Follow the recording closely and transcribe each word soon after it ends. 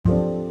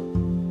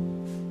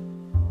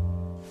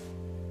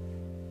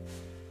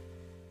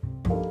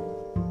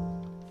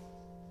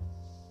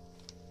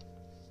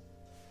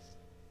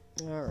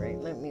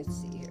me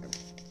see here.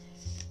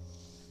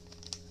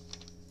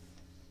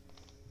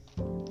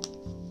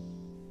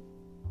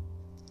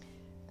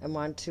 I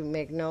want to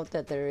make note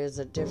that there is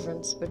a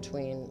difference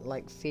between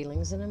like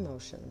feelings and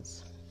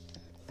emotions,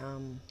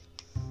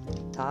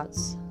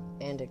 thoughts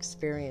and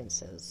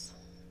experiences.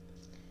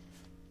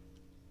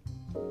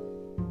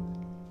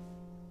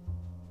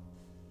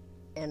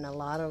 And a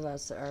lot of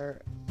us are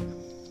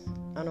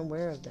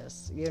unaware of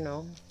this,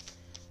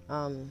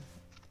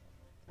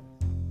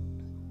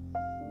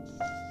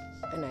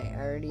 and I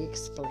already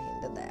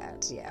explained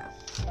that. Yeah,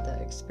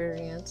 the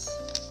experience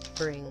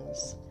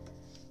brings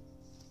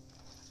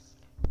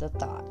the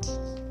thought.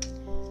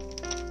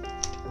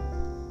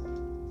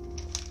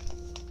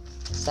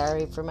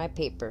 Sorry for my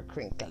paper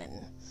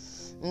crinkling.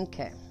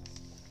 Okay.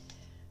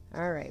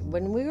 All right.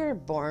 When we were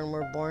born,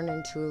 we're born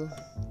into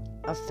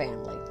a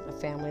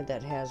family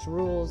that has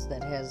rules,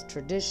 that has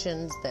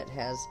traditions, that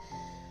has,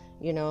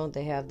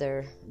 they have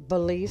their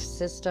belief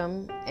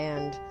system,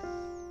 and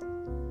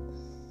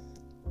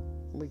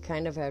we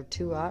kind of have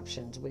two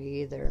options. We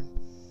either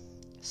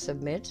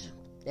submit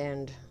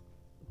and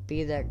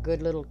be that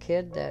good little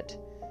kid that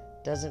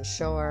doesn't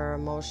show our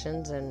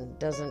emotions and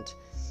doesn't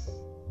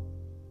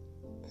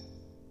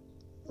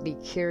be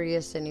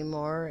curious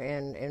anymore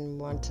and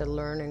want to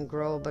learn and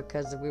grow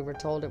because we were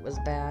told it was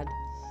bad,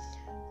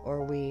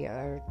 or we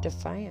are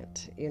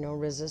defiant,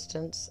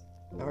 resistance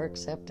or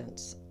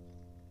acceptance.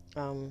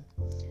 I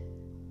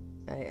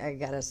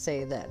gotta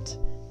say that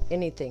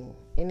anything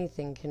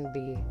can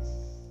be,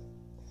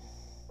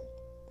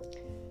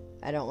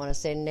 I don't want to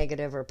say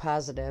negative or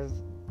positive,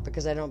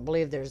 because I don't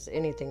believe there's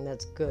anything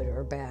that's good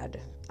or bad.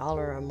 All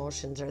our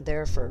emotions are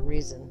there for a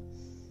reason.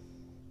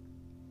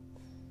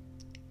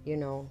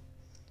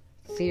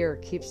 Fear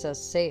keeps us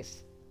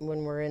safe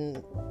when we're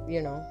in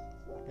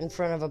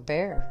front of a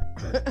bear.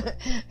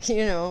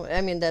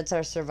 That's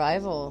our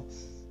survival,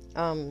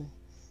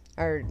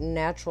 our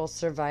natural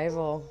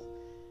survival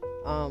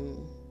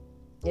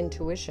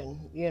intuition,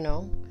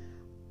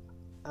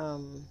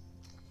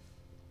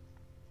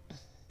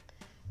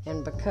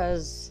 and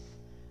because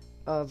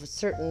of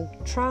certain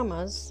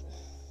traumas,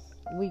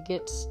 we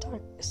get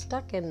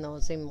stuck in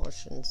those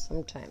emotions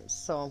sometimes.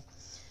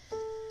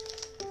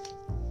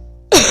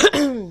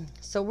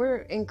 So we're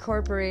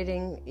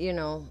incorporating,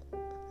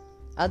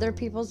 other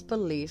people's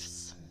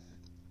beliefs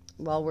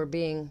while we're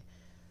being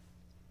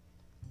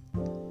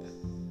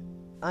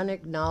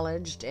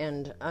unacknowledged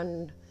and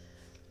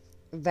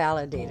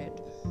unvalidated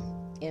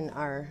in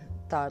our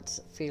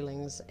thoughts,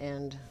 feelings,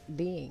 and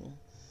being.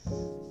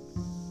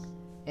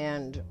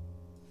 And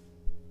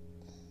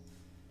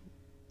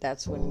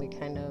that's when we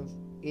kind of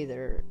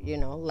either,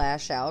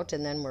 lash out,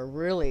 and then we're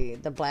really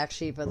the black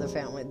sheep of the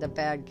family, the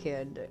bad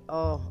kid.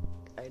 Oh,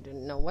 I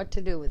didn't know what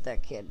to do with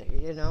that kid,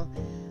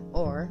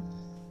 or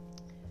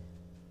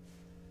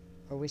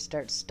we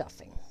start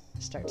stuffing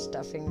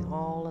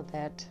all of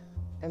that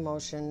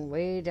emotion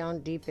way down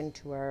deep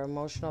into our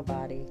emotional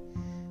body,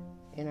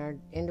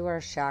 into our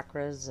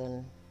chakras,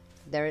 and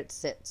there it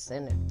sits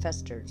and it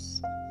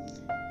festers,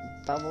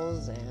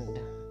 bubbles and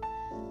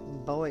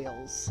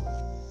boils.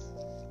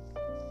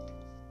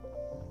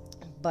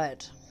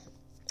 But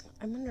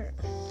I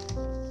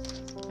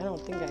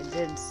don't think I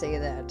did say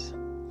that.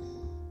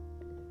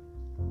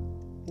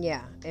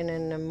 Yeah, and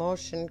an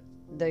emotion,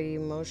 the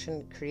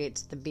emotion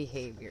creates the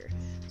behavior.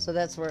 So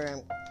that's where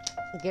I'm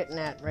getting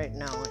at right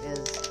now,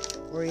 is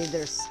we're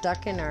either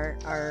stuck in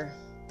our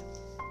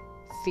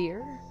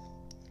fear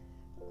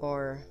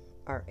or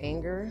our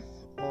anger,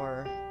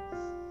 or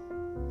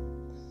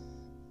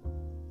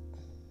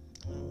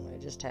I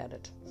just had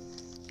it,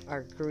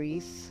 our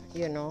grief,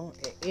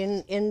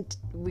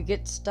 we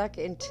get stuck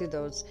into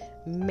those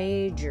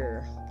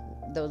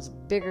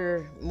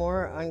bigger,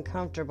 more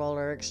uncomfortable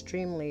or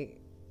extremely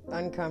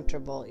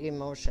uncomfortable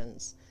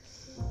emotions,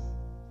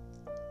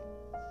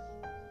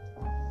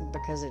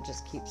 because it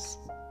just keeps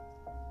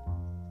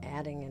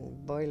adding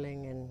and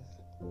boiling and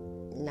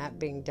not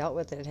being dealt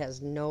with. It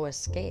has no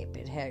escape.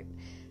 It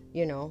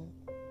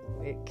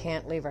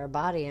can't leave our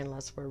body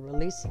unless we're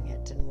releasing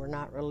it, and we're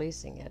not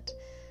releasing it.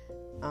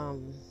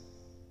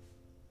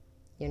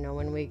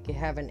 When we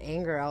have an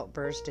anger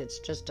outburst, it's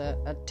just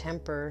a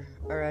temper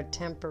or a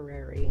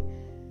temporary,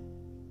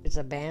 it's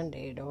a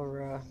Band-Aid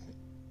over a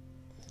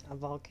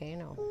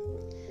volcano.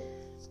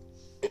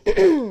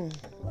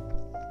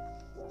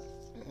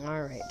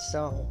 All right,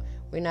 so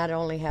we not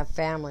only have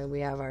family, we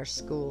have our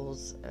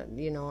schools,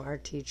 our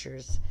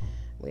teachers,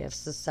 we have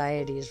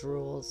society's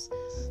rules,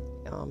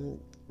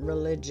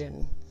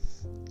 religion,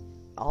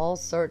 all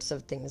sorts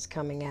of things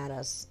coming at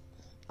us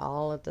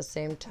all at the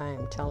same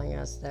time, telling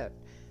us that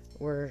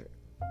we're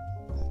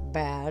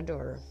bad,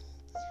 or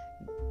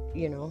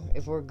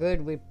if we're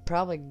good, we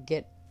probably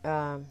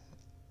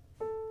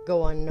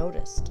go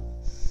unnoticed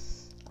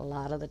a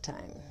lot of the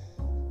time.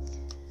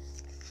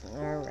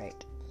 All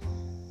right.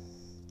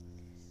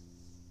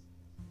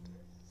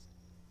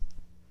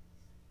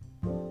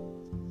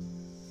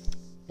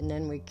 And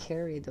then we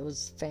carry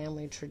those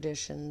family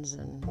traditions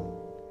and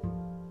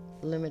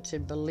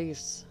limited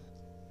beliefs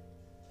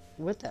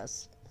with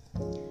us.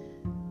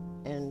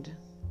 And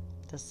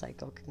the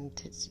cycle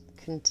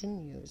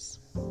continues.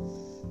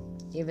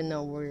 Even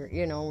though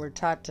we're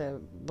taught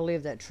to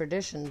believe that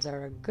traditions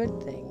are a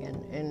good thing,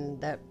 and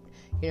that,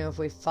 if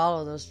we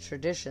follow those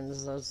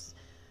traditions, those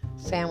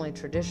family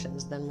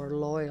traditions, then we're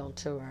loyal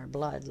to our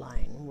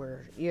bloodline.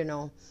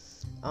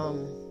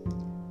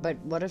 But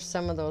what if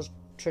some of those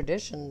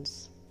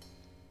traditions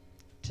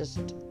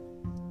just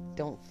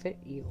don't fit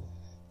you?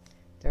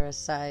 They're a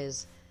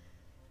size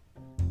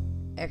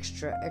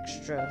extra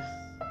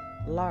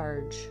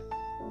large,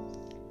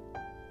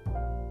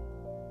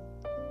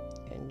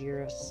 and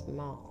you're a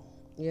small,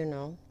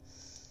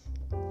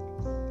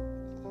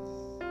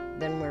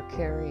 then we're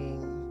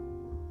carrying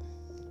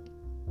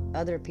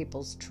other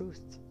people's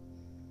truth,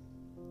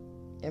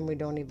 and we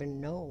don't even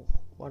know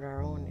what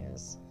our own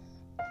is.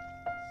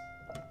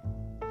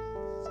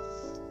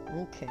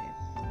 Okay.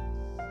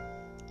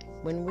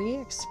 When we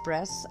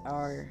express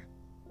our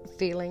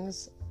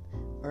feelings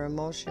or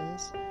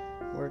emotions,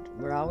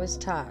 we're always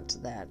taught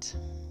that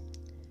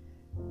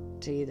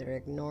to either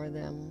ignore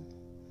them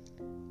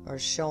or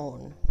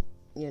shown.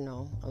 A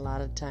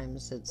lot of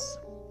times it's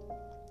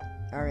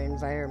our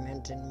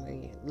environment, and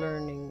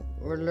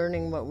we're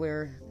learning what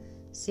we're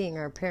seeing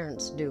our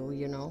parents do,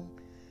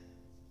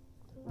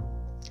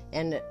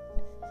 And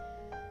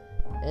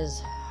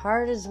as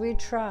hard as we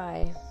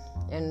try,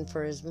 and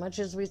for as much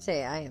as we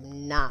say, I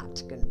am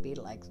not going to be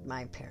like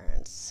my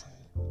parents,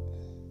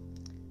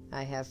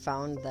 I have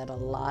found that a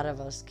lot of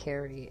us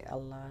carry a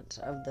lot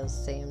of the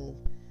same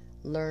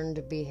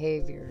learned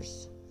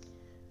behaviors.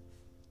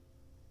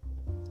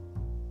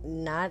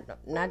 Not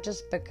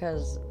just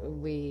because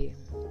we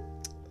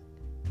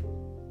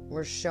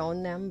were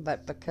shown them,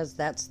 but because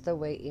that's the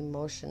way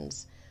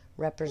emotions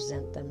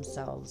represent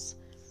themselves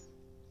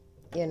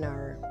in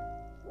our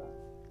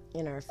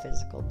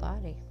physical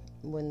body.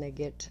 When they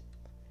get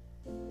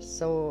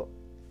so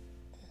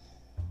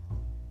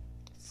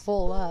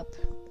full up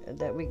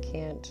that we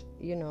can't,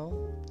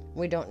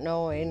 we don't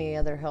know any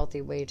other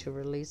healthy way to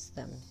release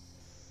them.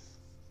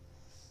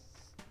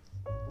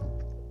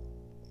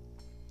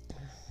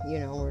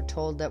 We're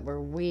told that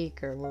we're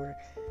weak, or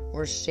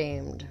we're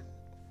shamed.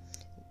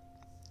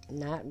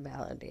 Not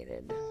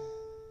validated.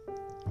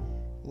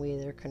 We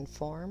either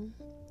conform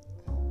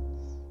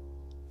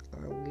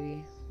or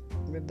we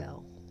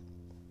rebel.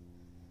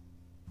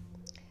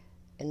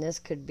 And this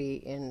could be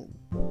in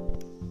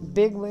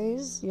big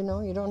ways, you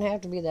don't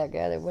have to be that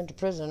guy that went to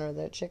prison or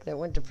that chick that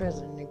went to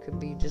prison. It could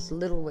be just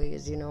little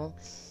ways,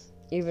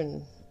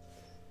 even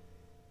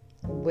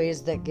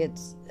ways that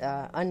gets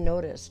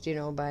unnoticed,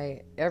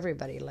 by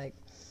everybody. Like,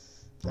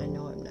 I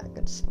know I'm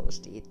not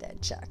supposed to eat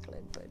that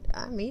chocolate, but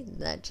I'm eating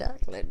that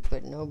chocolate,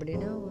 but nobody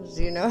knows,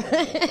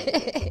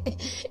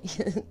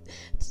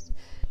 It's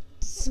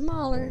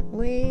smaller,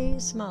 way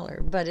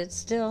smaller, but it's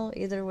still,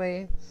 either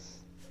way,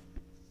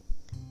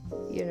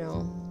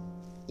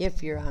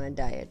 if you're on a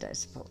diet, I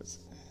suppose.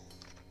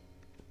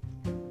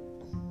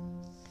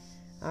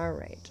 All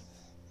right.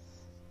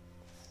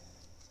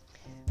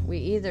 We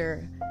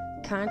either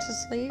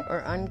consciously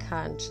or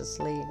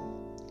unconsciously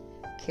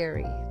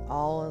carry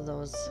all of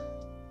those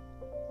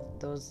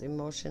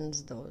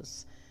emotions,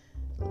 those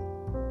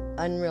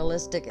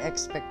unrealistic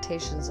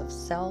expectations of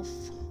self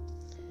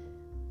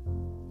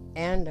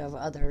and of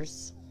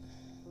others,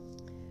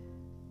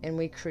 and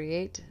we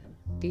create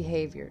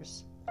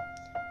behaviors.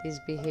 These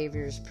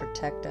behaviors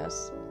protect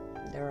us.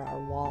 They're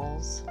our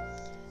walls.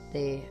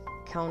 They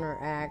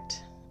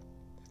counteract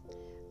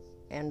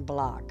and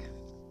block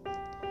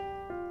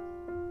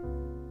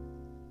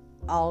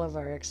all of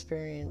our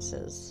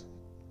experiences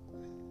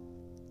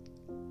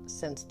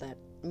since that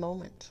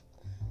moment.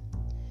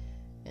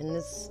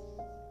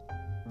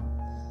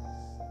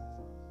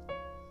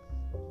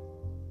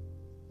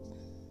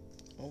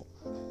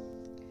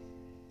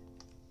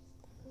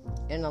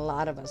 And a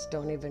lot of us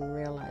don't even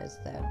realize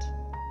that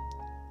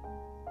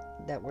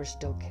we're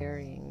still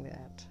carrying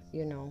that.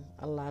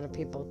 A lot of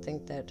people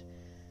think that,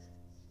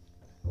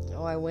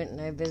 I went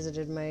and I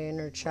visited my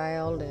inner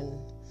child, and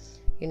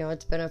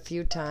it's been a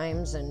few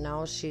times, and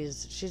now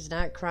she's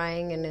not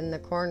crying and in the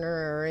corner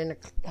or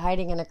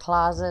hiding in a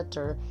closet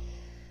or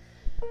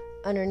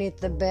underneath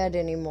the bed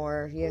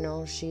anymore.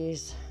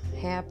 She's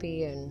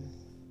happy and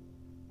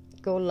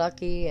go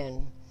lucky,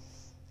 and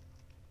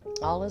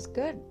all is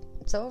good.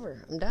 It's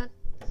over. I'm done.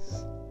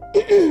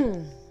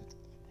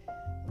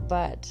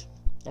 But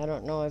I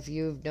don't know if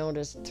you've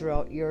noticed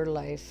throughout your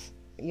life,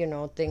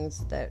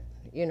 things that,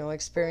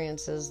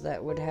 experiences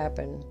that would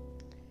happen.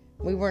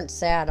 We weren't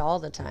sad all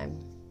the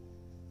time,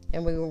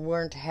 and we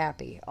weren't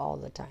happy all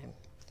the time,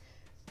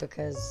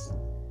 because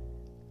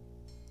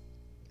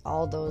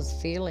all those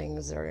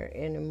feelings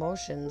and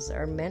emotions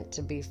are meant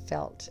to be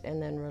felt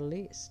and then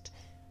released.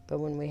 But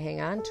when we hang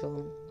on to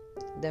them,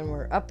 then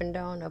we're up and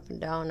down, up and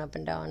down, up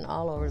and down,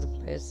 all over the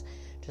place,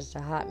 just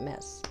a hot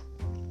mess.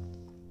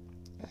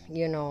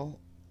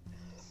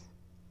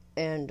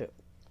 And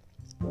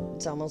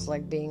it's almost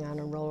like being on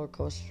a roller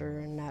coaster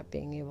and not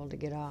being able to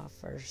get off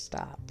or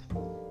stop.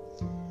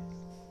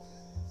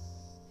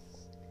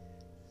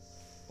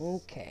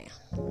 Okay,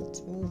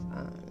 let's move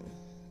on.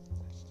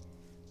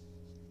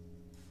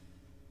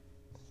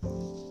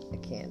 I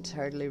can't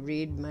hardly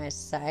read my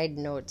side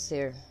notes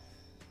here.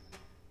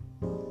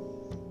 All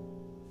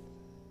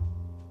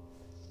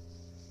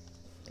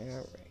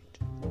right.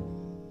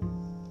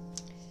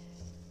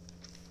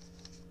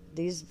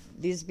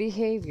 These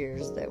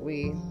behaviors that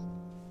we,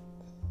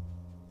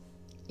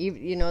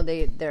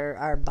 they're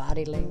our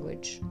body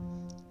language.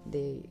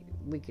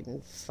 We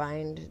can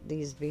find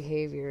these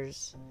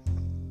behaviors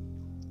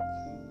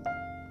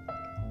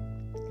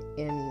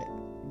in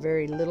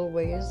very little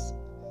ways,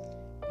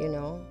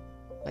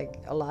 like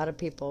a lot of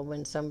people,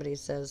 when somebody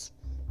says,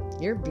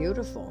 "You're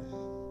beautiful,"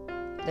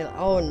 they're like,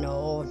 "Oh,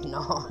 no,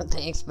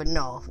 thanks, but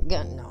no,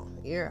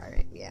 you're all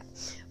right, yeah,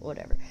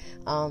 whatever."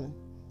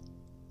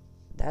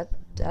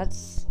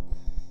 That's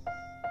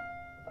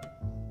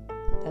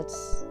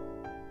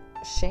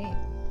shame.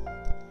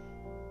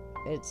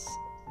 It's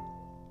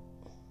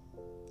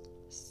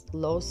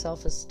low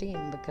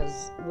self-esteem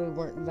because we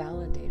weren't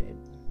validated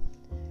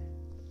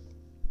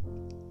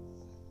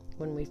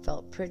when we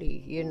felt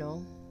pretty,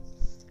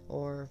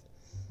 or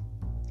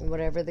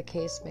whatever the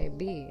case may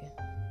be.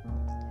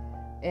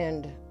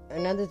 And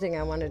another thing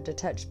I wanted to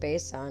touch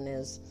base on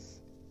is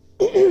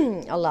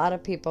a lot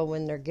of people,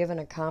 when they're given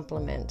a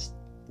compliment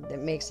that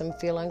makes them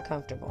feel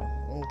uncomfortable,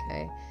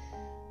 okay,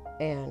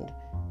 and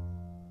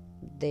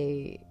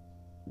they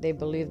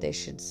believe they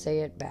should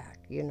say it back,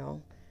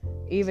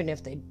 even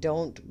if they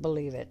don't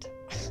believe it.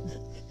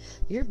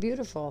 "You're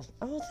beautiful."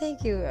 "Oh,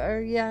 thank you."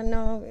 Or, "Yeah,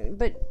 no,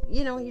 but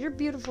you're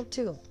beautiful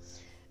too."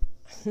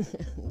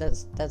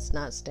 That's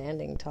not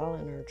standing tall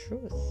in our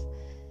truth.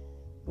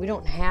 We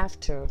don't have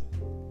to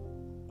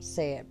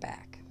say it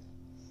back.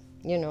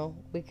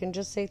 We can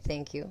just say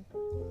thank you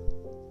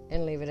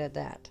and leave it at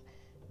that.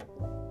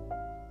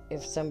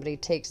 If somebody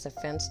takes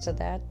offense to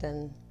that,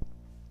 then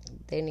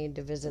they need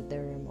to visit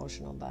their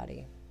emotional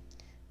body.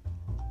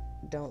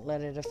 Don't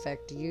let it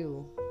affect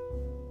you,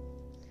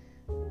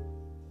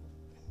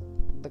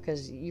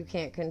 because you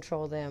can't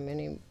control them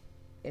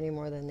any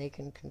more than they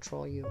can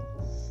control you.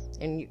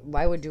 And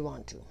why would you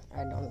want to?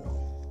 I don't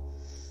know.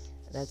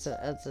 That's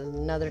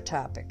another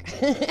topic.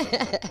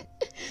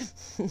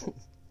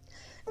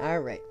 All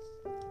right.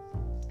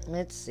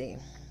 Let's see.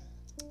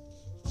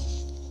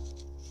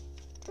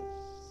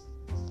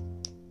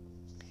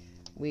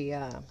 We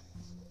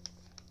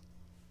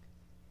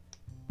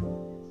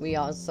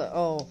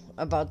also,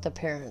 about the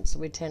parents,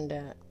 we tend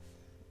to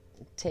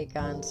take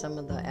on some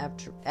of the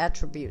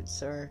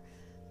attributes or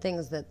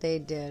things that they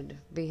did,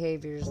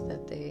 behaviors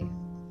that they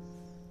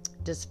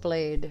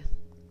displayed,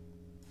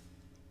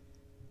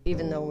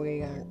 even though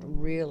we aren't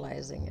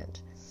realizing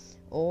it.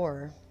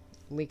 Or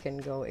we can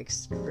go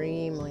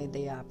extremely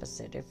the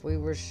opposite. If we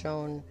were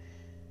shown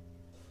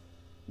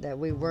that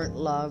we weren't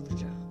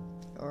loved,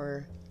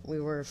 or we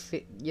were,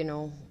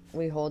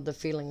 we hold the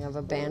feeling of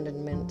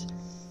abandonment,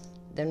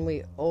 then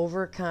we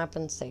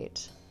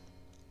overcompensate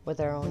with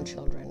our own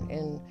children.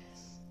 And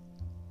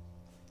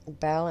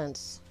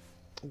balance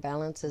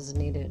is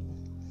needed,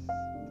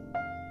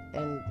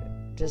 and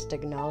just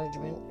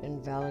acknowledgement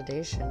and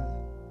validation.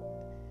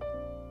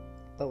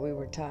 But we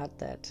were taught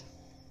that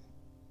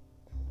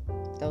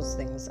those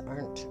things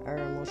our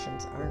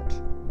emotions aren't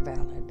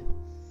valid.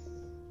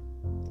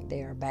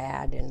 They are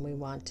bad, and we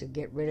want to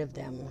get rid of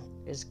them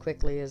as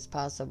quickly as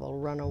possible,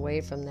 run away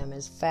from them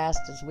as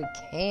fast as we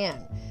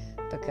can,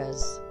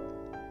 because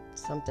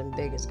something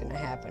big is going to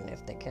happen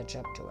if they catch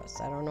up to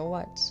us. I don't know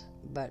what,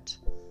 but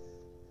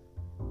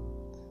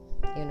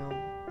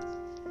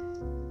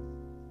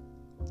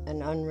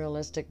an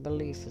unrealistic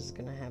belief is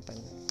going to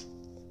happen.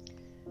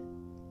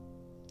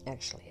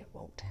 Actually, it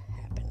won't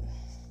happen.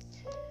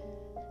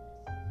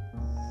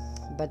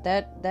 But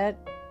that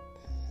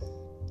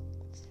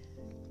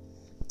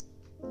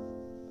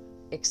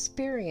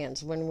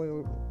experience when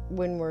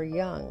we're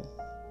young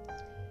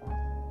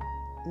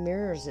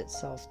mirrors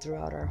itself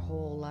throughout our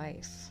whole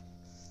life,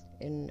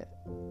 and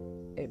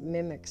it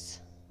mimics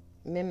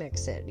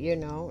it.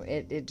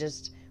 It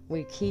just,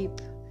 we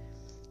keep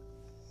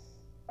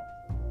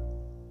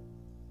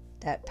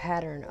that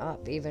pattern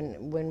up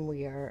even when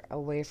we are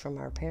away from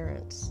our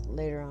parents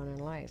later on in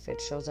life. It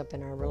shows up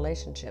in our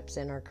relationships,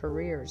 in our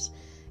careers,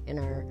 in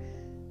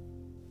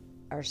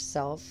our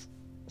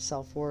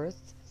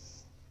self-worth.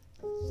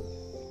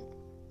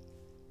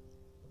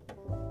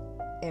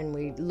 And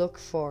we look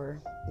for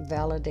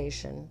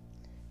validation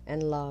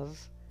and love,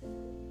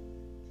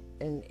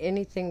 and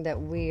anything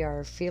that we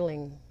are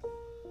feeling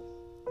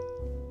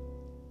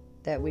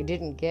that we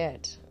didn't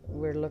get,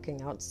 we're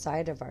looking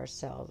outside of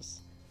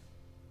ourselves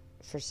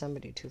for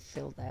somebody to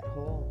fill that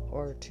hole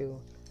or to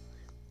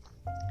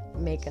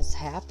make us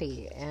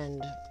happy.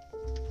 And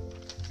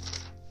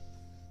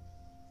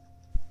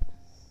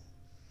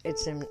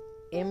it's an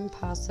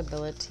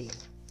impossibility.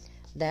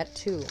 That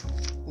too,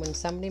 when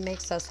somebody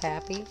makes us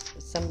happy,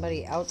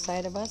 somebody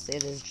outside of us,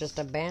 it is just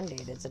a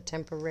band-aid. It's a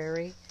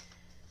temporary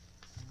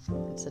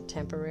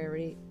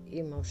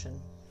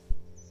emotion.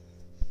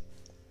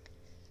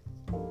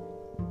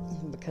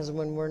 Because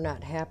when we're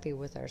not happy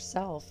with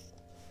ourselves,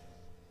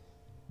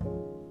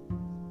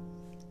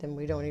 then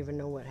we don't even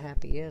know what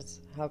happy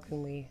is. How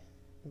can we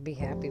be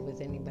happy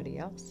with anybody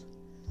else?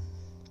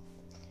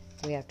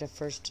 We have to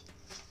first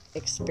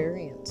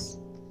experience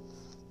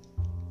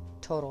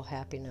total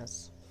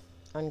happiness,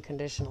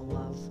 unconditional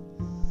love,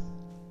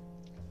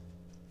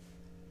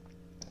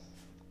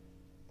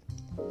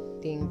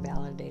 being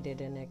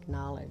validated and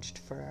acknowledged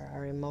for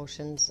our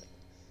emotions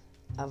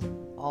of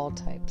all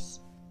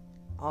types,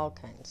 all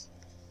kinds,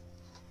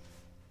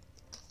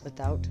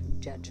 without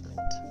judgment.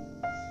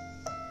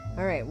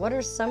 All right, what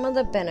are some of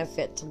the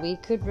benefits we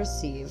could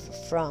receive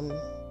from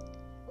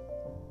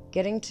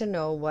getting to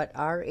know what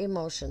our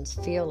emotions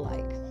feel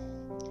like,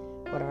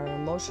 what our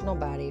emotional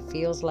body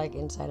feels like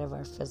inside of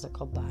our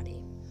physical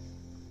body?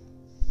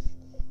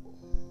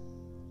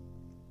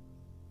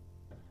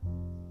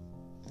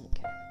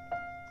 Okay.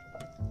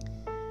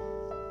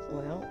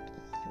 Well,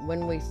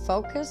 when we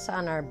focus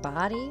on our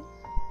body,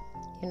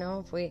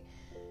 if we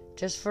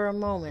just for a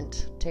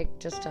moment, take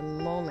just a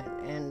moment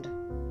and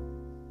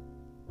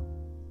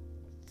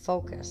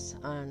focus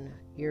on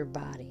your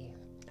body,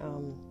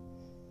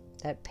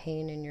 that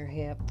pain in your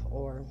hip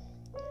or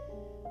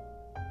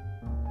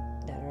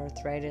that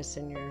arthritis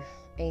in your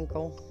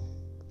ankle,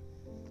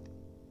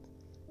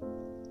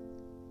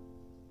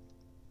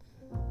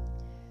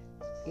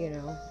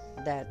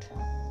 that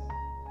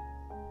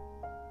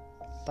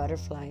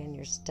butterfly in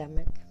your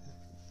stomach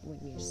when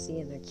you see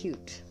an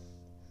acute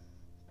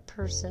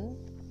person,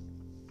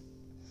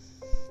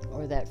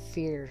 or that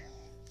fear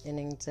and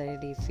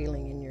anxiety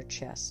feeling in your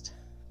chest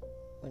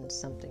when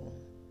something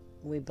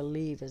we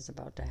believe is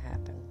about to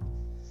happen.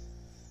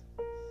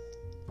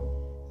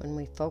 When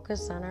we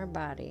focus on our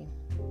body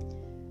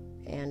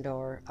and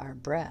or our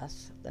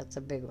breath, that's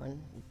a big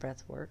one,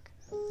 breath work,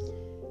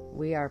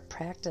 we are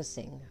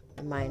practicing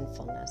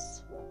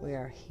mindfulness. We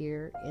are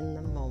here in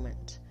the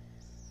moment,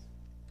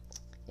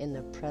 in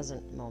the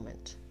present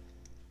moment.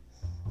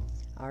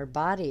 Our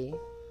body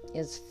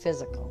is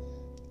physical.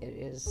 It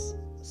is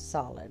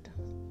solid.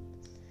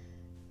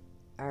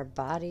 Our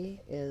body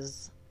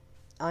is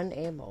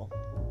unable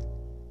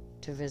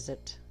to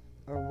visit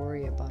or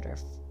worry about our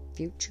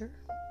future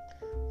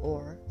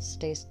or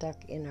stay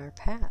stuck in our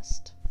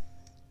past.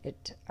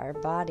 Our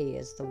body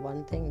is the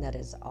one thing that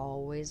is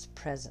always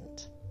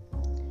present.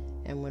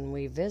 And when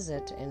we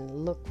visit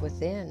and look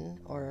within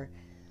or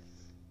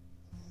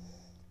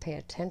pay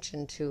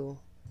attention to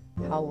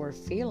how we're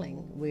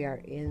feeling, we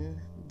are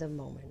in the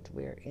moment.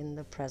 We are in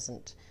the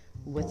present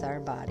with our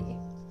body.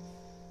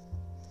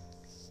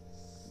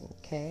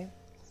 Okay?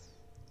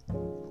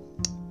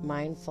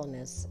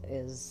 Mindfulness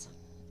is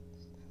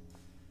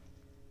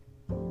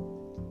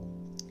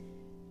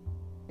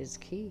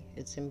key.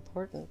 It's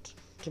important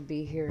to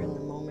be here in the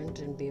moment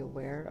and be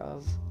aware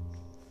of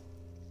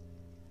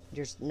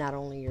not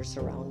only your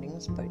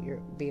surroundings, but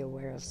be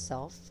aware of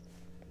self.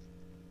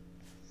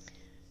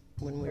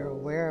 When we're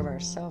aware of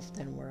ourselves,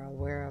 then we're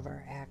aware of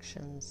our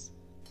actions.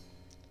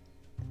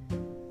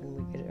 When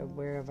we get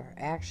aware of our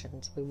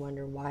actions, we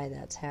wonder why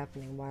that's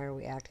happening. Why are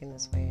we acting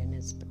this way? And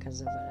it's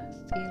because of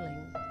a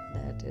feeling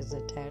that is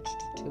attached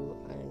to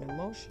an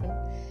emotion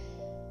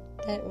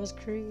that was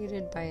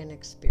created by an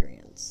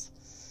experience.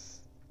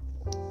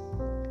 Okay.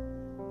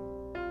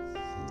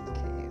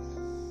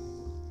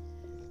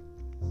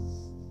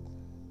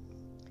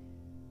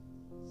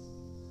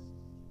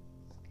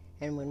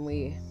 And when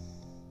we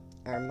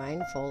are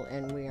mindful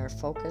and we are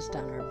focused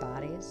on our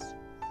bodies,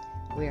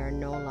 we are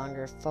no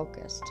longer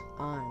focused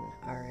on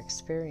our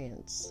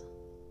experience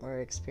or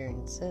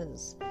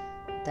experiences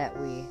that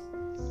we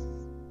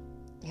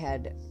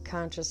had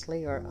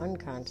consciously or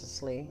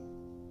unconsciously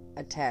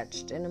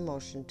attached an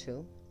emotion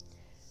to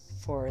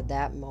for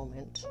that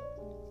moment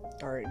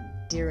or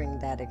during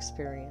that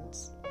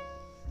experience.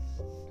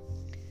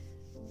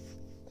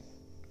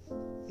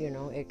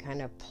 It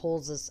kind of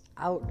pulls us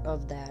out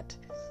of that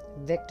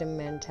victim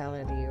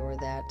mentality or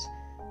that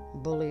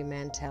bully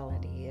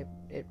mentality.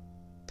 It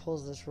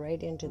pulls us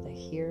right into the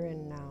here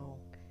and now.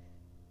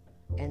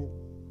 And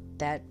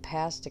that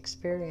past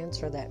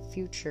experience or that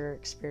future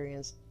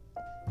experience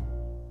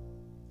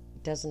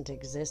doesn't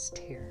exist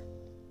here.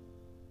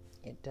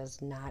 It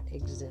does not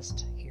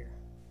exist here.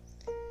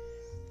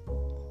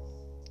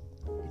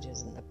 It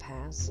is in the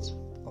past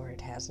or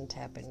it hasn't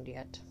happened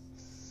yet.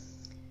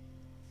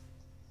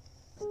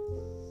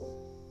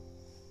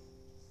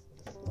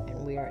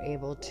 And we are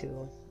able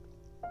to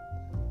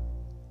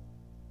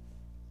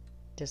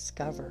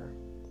discover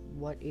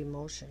what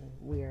emotion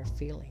we are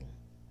feeling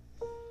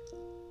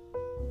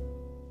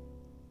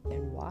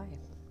and why.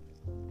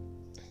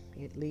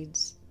 It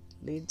leads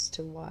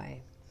to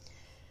why.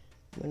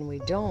 When we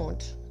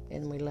don't,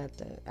 and we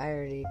I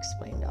already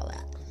explained all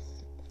that.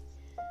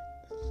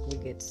 We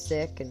get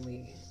sick and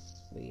we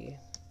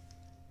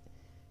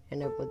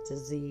end up with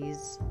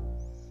disease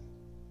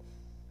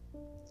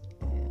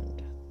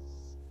and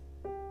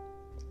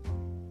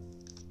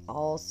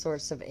all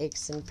sorts of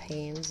aches and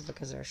pains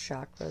because our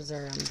chakras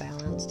are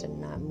unbalanced and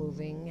not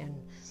moving, and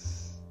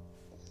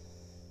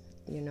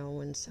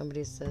When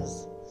somebody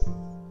says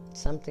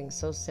something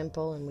so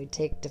simple and we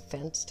take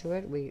defense to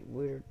it,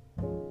 we're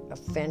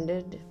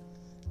offended,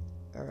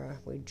 or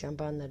we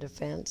jump on the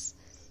defense,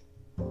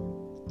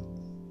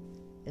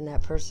 and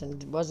that person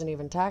wasn't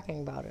even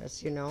talking about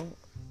us,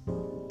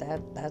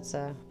 that's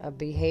a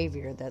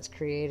behavior that's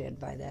created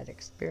by that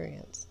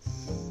experience.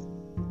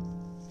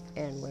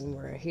 And when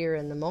we're here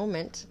in the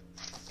moment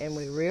and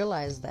we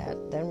realize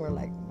that, then we're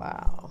like,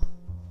 wow,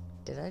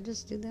 did I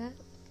just do that?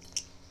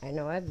 I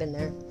know I've been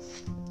there.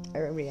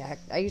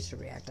 I used to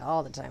react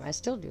all the time. I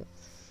still do.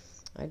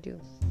 I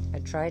do. I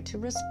try to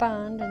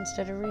respond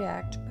instead of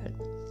react, but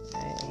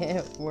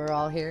we're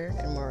all here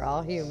and we're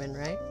all human,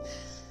 right?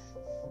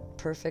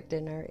 Perfect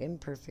in our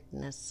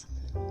imperfectness.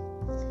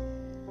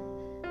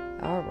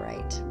 All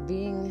right.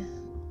 Being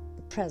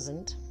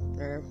present,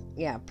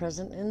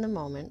 present in the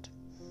moment,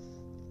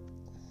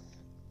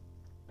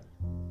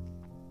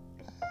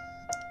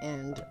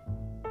 and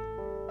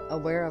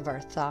aware of our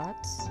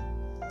thoughts.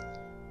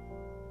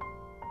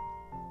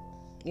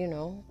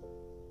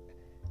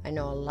 I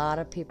know a lot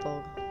of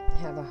people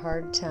have a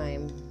hard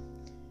time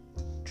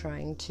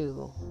trying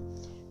to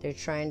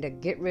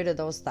get rid of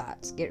those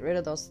thoughts.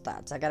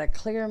 I got to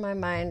clear my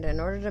mind in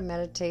order to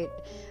meditate.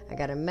 I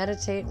got to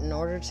meditate in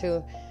order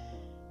to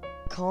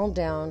calm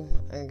down.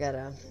 I got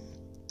to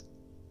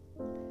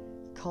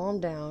calm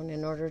down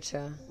in order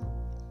to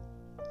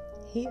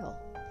heal.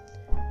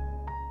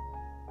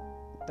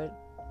 But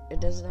it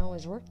doesn't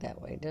always work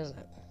that way, does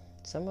it?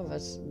 Some of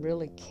us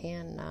really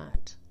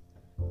cannot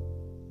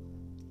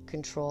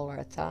control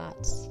our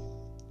thoughts.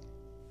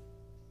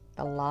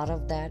 A lot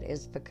of that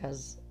is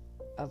because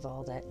of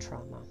all that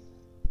trauma.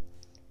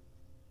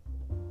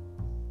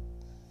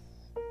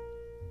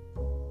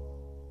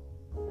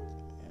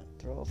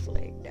 Throw a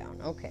flag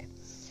down. Okay,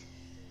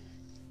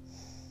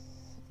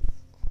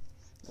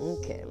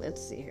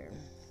 let's see here.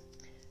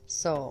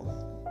 So,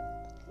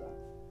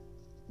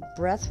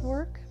 breath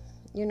work,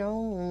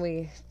 when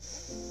we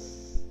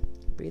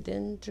breathe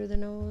in through the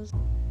nose,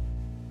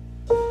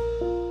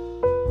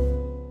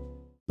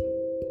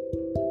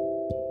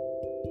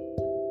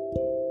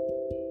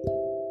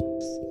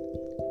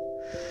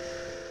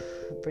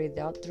 breathe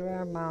out through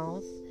our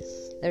mouth.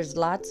 There's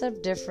lots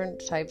of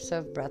different types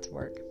of breath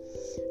work,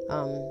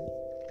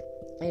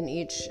 and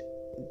each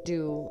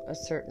do a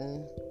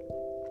certain,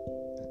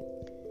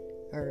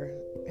 or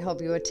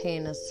help you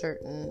attain a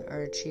certain,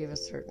 or achieve a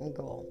certain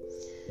goal.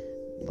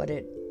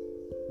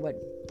 What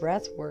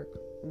breath work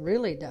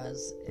really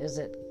does is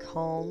it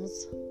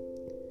calms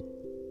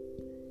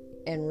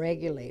and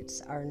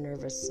regulates our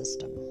nervous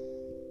system.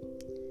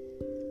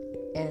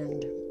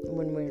 And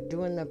when we're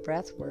doing the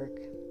breath work,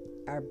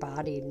 our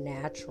body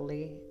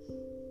naturally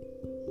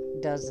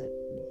does it,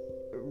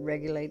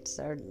 regulates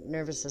our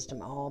nervous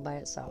system all by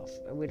itself.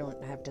 We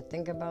don't have to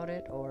think about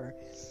it or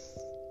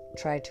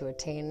try to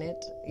attain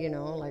it,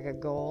 like a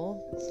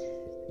goal.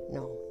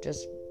 No,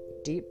 just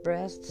deep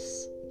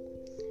breaths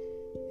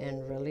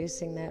and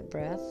releasing that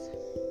breath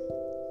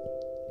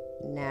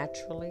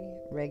naturally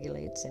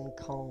regulates and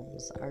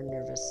calms our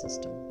nervous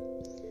system.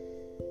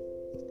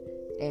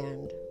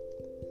 And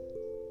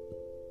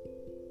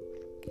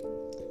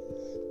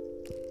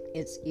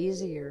it's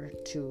easier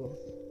to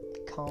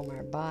calm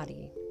our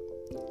body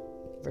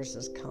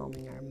versus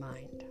calming our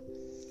mind.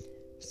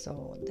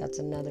 So that's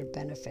another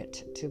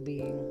benefit to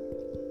being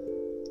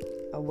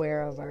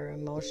aware of our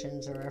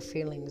emotions or our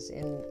feelings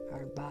in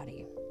our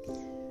body.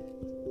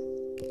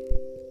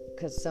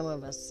 Because some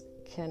of us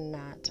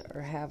cannot,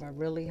 or have a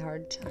really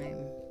hard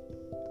time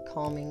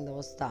calming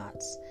those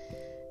thoughts.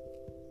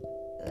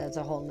 That's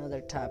a whole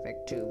nother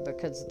topic too,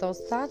 because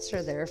those thoughts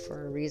are there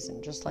for a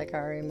reason, just like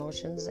our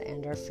emotions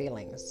and our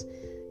feelings.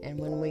 And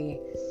when we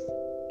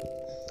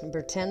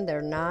pretend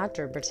they're not,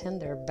 or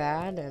pretend they're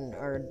bad,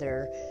 or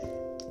they're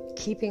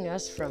keeping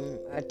us from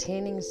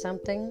attaining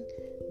something,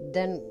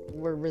 then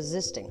we're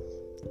resisting,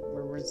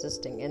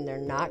 and they're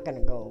not going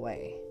to go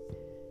away.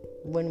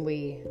 When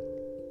we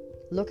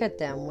look at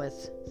them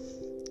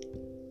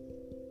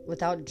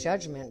without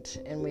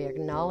judgment, and we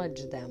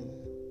acknowledge them,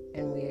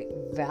 and we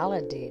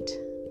validate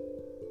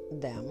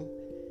them,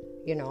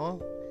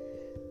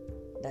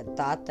 that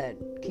thought that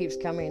keeps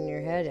coming in your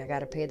head, I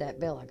gotta pay that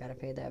bill,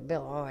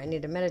 oh, I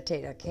need to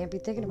meditate, I can't be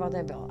thinking about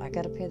that bill, I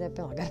gotta pay that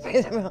bill.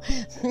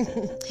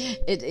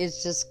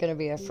 It's just gonna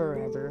be a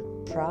forever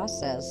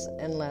process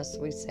unless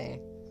we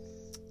say,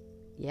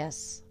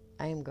 yes,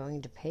 I am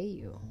going to pay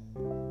you.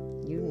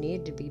 You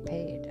need to be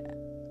paid.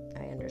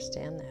 I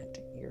understand that.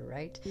 You're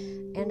right.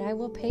 And I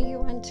will pay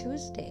you on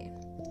Tuesday.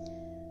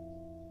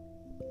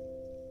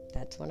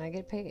 That's when I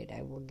get paid.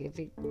 I will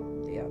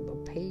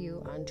pay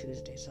you on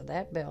Tuesday. So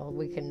that bill,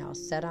 we can now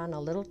set on a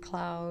little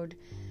cloud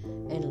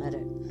and let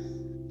it,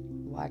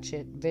 watch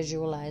it,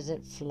 visualize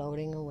it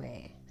floating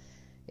away.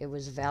 It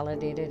was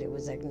validated, it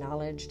was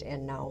acknowledged,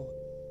 and now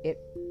it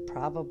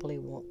probably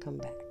won't come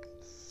back.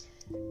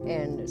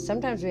 And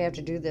sometimes we have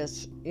to do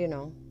this,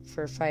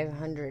 for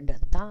 500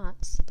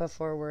 thoughts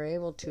before we're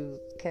able to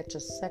catch a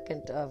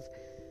second of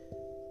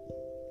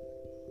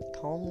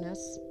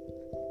calmness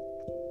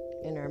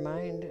in our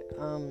mind.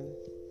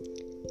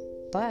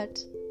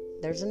 But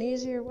there's an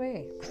easier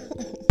way.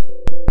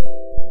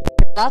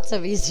 Lots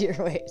of easier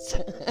ways,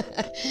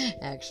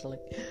 actually.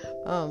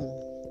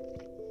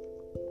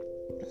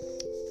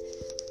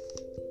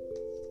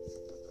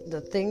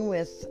 The thing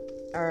with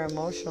our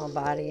emotional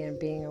body and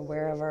being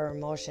aware of our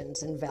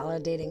emotions and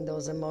validating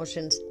those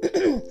emotions,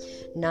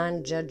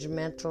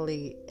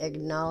 non-judgmentally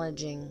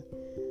acknowledging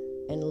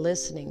and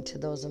listening to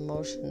those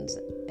emotions,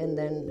 and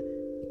then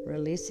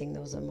releasing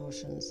those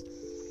emotions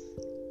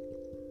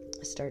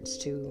starts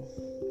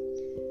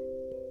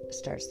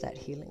that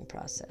healing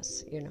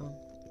process.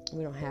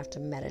 We don't have to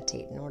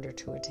meditate in order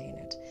to attain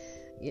it.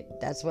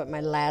 That's what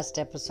my last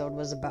episode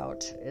was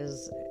about,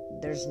 is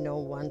there's no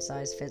one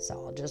size fits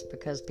all. Just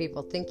because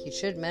people think you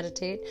should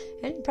meditate,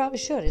 and you probably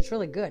should, it's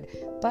really good,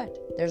 but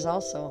there's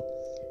also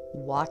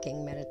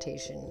walking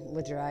meditation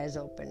with your eyes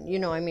open. You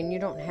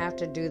don't have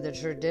to do the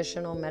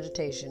traditional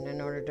meditation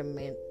in order to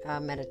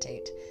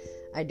meditate.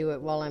 I do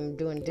it while I'm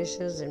doing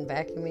dishes and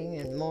vacuuming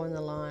and mowing the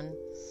lawn.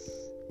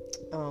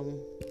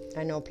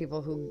 I know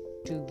people who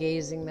do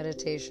gazing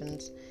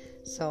meditations.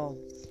 So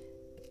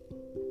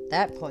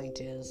that point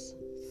is,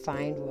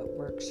 find what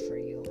works for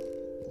you.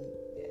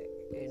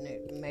 And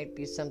it might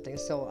be something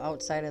so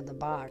outside of the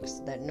box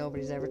that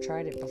nobody's ever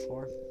tried it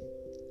before.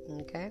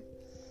 Okay?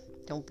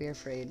 Don't be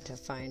afraid to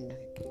find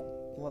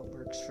what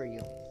works for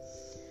you.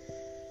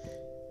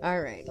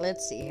 All right,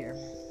 let's see here.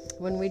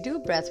 When we do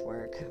breath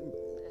work,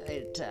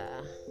 it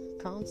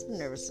calms the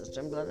nervous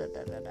system, blah, blah,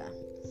 blah, blah, blah.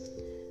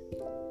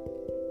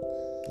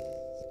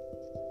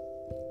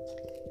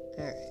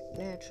 All right,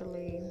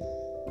 naturally.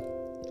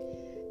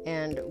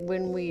 And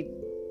when we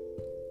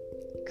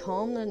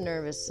calm the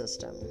nervous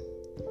system,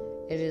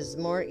 it is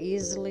more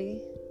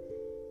easily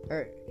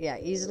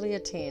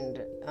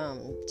attained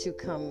to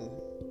come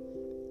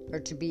or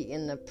to be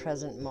in the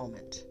present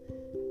moment.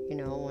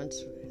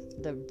 Once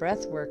the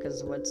breath work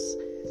is what's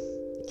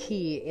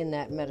key in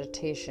that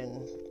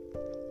meditation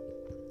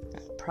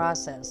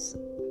process,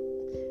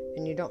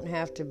 and you don't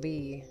have to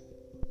be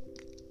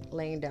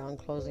laying down,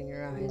 closing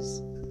your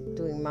eyes,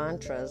 doing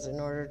mantras in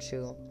order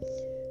to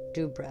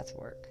do breath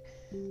work.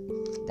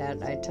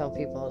 That I tell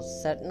people,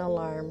 set an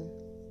alarm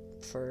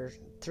for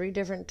 3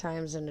 different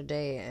times in a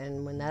day,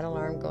 and when that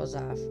alarm goes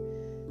off,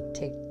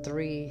 take a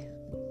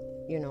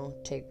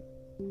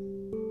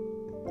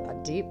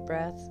deep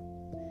breath,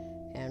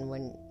 and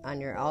when on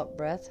your out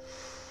breath,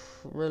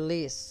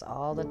 release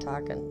all the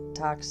toxins,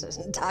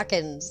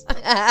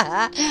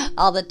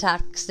 all the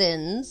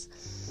toxins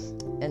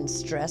and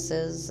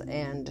stresses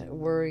and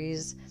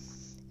worries,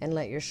 and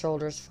let your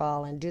shoulders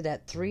fall, and do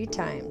that 3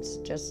 times,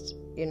 just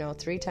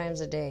 3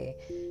 times a day,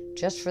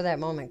 just for that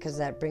moment, because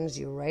that brings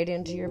you right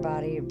into your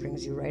body, it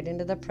brings you right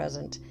into the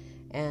present,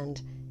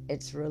 and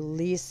it's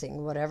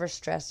releasing whatever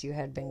stress you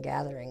had been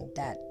gathering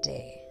that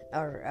day,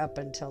 or up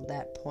until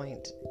that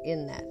point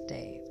in that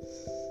day.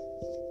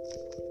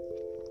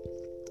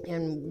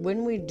 And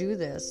when we do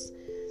this,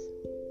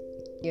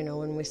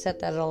 when we set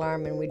that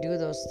alarm and we do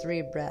those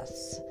 3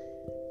 breaths,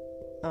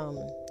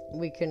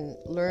 we can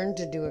learn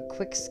to do a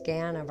quick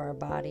scan of our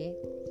body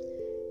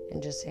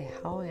and just say,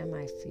 how am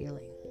I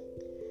feeling?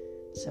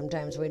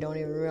 Sometimes we don't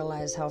even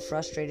realize how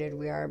frustrated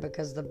we are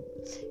because the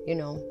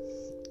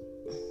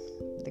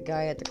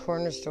guy at the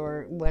corner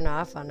store went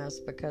off on us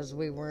because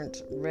we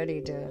weren't ready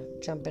to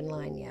jump in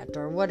line yet,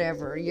 or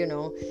whatever,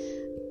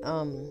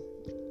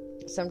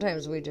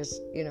 Sometimes we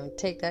just,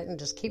 take that and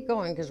just keep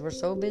going because we're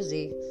so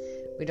busy.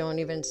 We don't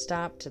even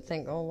stop to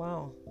think, oh,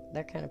 wow,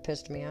 that kind of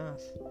pissed me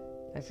off.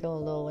 I feel a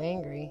little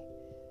angry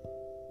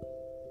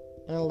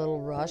and a little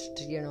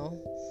rushed,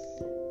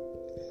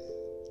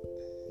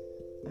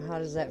 How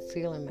does that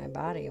feel in my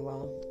body?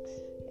 Well,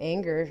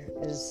 anger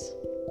is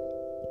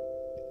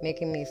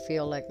making me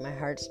feel like my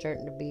heart's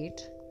starting to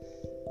beat.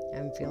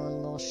 I'm feeling a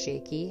little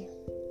shaky.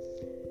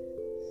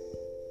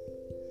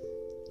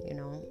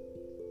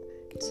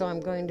 So I'm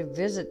going to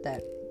visit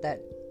that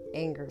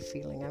anger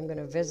feeling. I'm going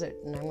to visit,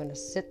 and I'm going to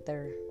sit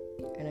there,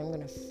 and I'm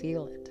going to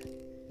feel it.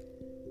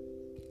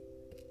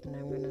 And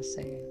I'm going to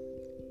say,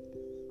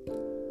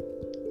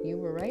 you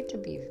were right to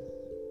be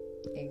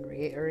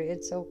angry, or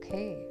it's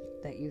okay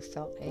that you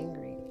felt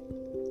angry,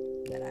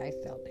 that I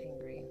felt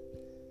angry,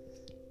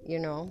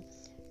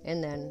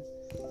 and then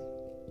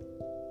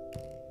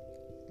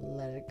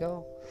let it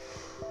go.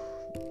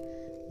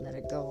 Let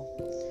it go.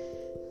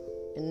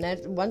 And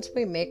that once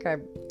we make our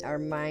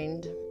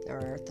mind or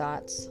our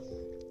thoughts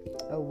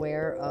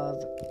aware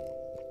of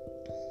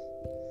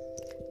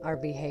our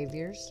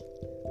behaviors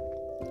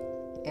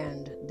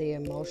and the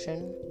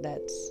emotion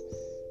that's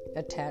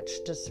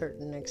attached to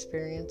certain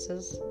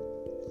experiences,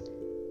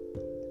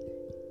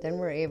 then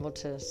we're able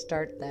to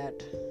start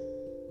that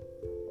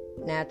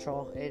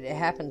it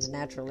happens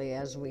naturally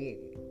as we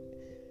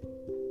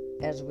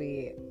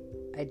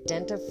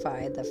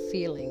identify the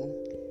feeling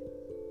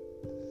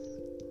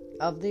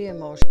of the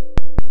emotion,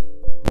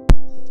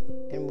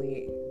 and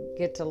we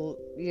get to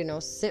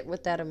sit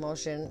with that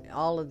emotion,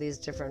 all of these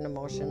different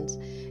emotions,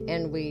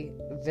 and we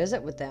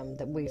visit with them,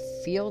 that we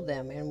feel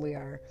them, and we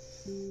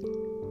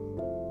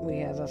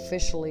have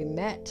officially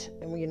met,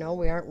 and we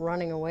aren't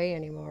running away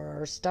anymore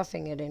or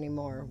stuffing it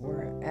anymore.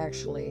 We're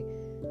actually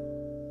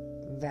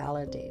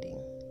validating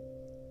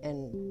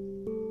and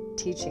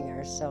teaching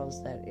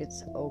ourselves that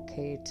it's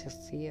okay to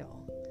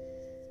feel,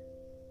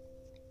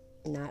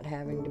 not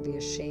having to be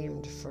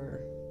ashamed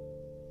for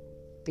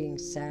being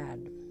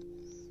sad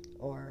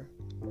or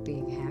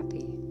being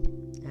happy.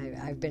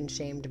 I've been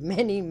shamed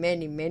many,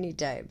 many, many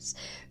times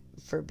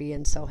for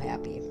being so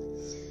happy.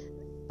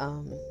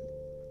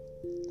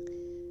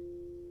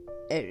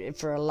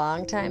 For a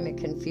long time, it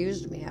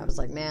confused me. I was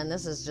like, man,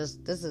 this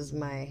is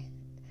my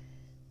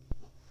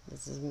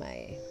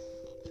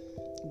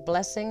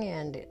blessing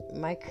and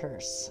my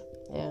curse.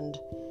 And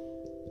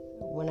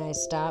when I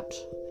stopped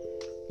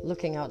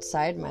looking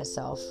outside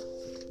myself,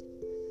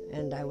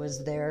 and I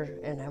was there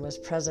and I was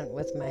present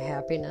with my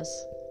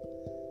happiness,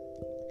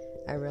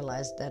 I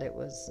realized that it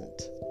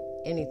wasn't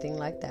anything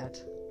like that.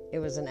 It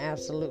was an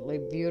absolutely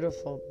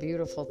beautiful,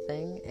 beautiful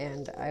thing,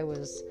 and I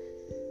was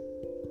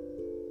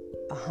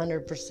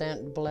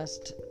 100%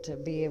 blessed to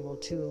be able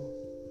to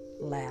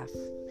laugh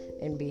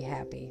and be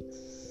happy.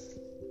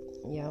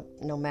 Yep,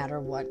 no matter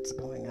what's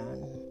going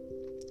on.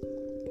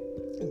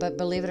 But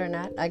believe it or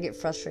not, I get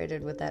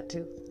frustrated with that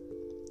too.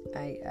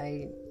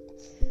 I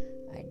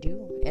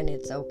do, and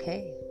it's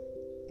okay.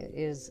 It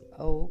is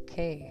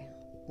okay,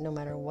 no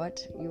matter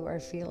what you are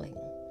feeling.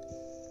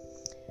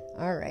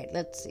 All right,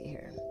 let's see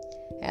here.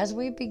 As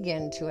we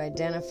begin to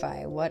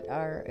identify what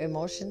our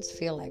emotions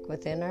feel like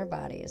within our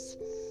bodies,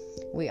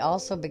 we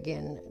also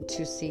begin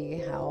to see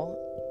how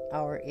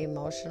our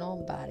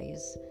emotional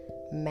bodies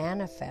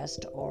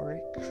manifest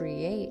or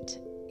create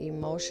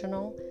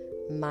emotional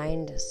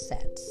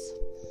mindsets.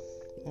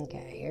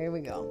 Okay, here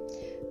we go.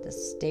 The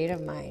state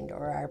of mind,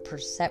 or our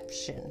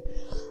perception.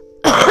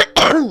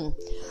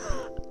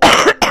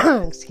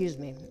 Excuse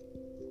me.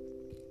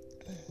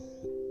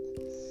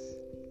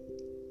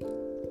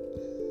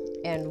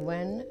 And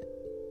when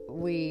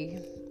we...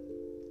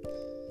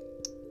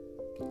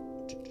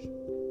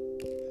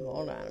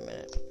 Hold on a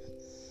minute.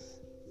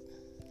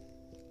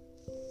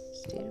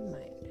 State of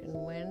mind.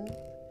 And when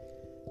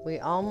we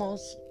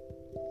almost...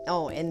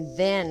 Oh, and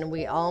then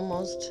we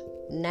almost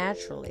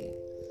naturally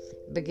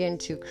begin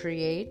to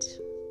create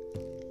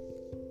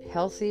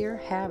healthier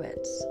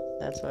habits.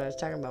 That's what I was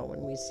talking about.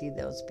 When we see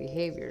those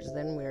behaviors,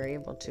 then we're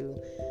able to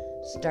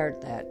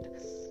start that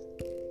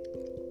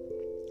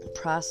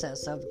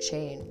process of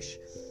change.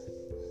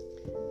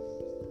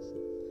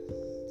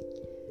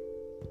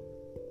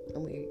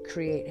 And we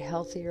create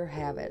healthier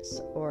habits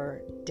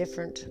or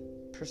different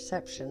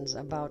perceptions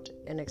about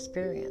an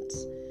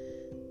experience,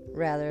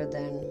 rather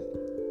than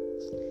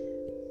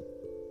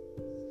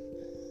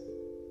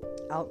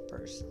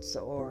outbursts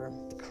or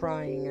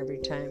crying every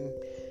time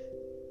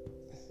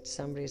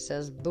somebody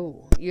says boo.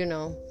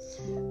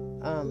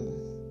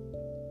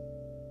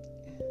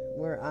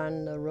 We're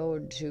on the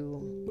road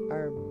to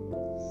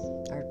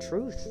our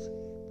truth.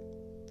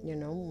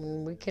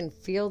 When we can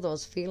feel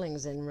those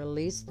feelings and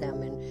release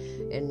them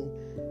and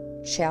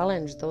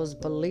challenge those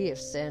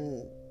beliefs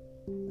and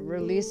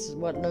release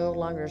what no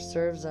longer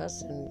serves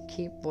us and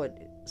keep what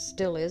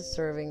still is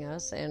serving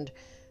us, and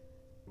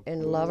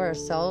love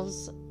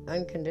ourselves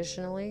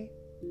unconditionally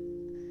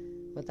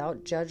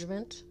without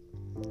judgment,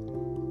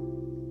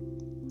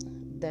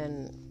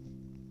 then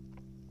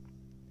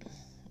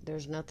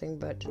there's nothing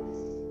but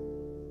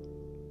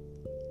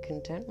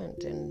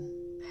contentment and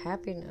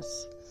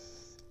happiness.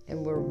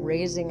 And we're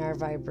raising our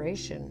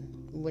vibration.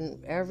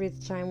 When every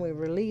time we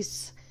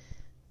release,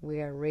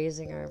 we are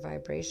raising our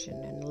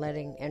vibration and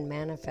letting and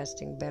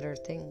manifesting better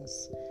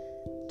things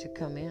to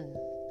come in.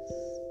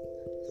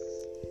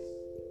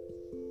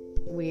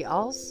 We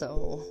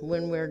also,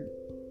 when we're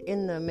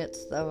in the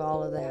midst of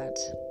all of that,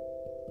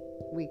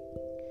 we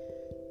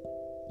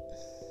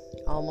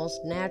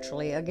almost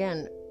naturally,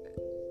 again,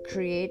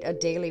 create a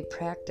daily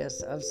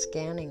practice of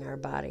scanning our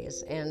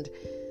bodies, and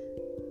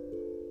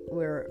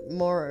we're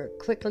more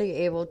quickly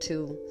able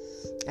to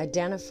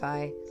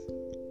identify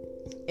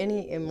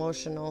any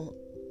emotional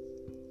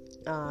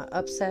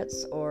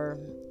upsets or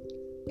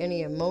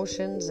any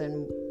emotions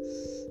and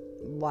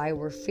why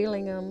we're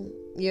feeling them,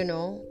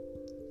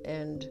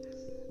 and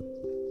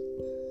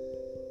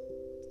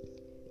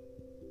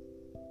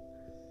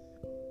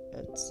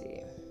let's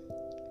see.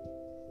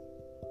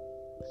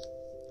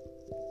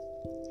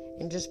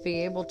 And just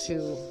be able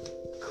to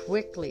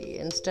quickly,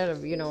 instead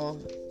of,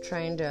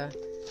 trying to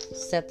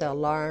set the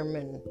alarm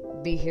and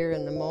be here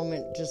in the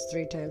moment just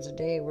 3 times a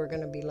day, we're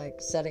going to be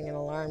like setting an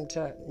alarm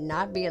to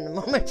not be in the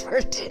moment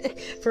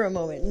for a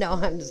moment. No,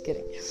 I'm just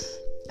kidding.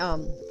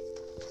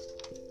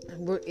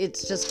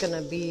 It's just going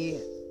to be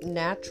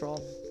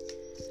natural,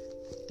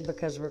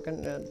 because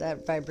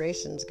that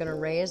vibration is going to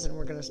raise, and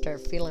we're going to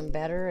start feeling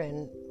better,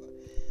 and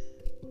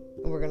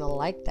we're going to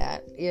like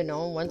that.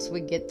 Once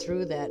we get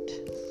through that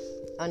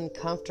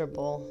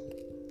uncomfortable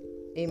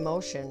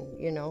emotion,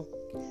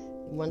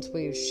 once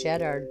we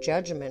shed our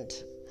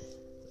judgment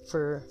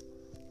for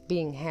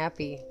being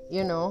happy,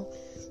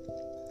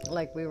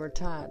 like we were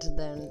taught,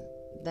 then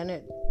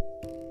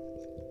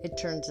it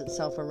turns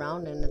itself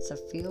around and it's a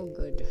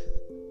feel-good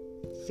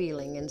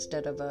feeling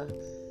instead of a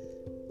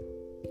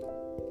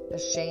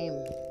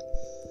shame.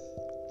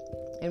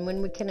 And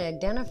when we can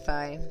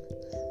identify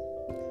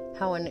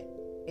how an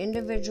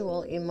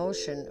individual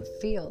emotion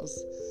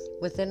feels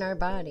within our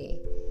body,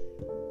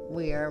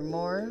 we are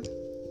more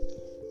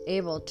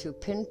able to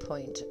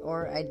pinpoint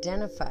or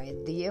identify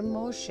the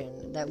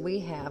emotion that we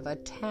have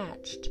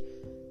attached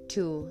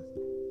to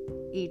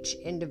each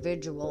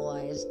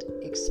individualized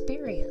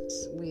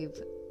experience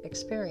we've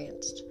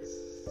experienced.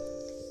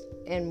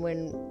 And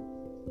when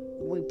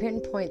we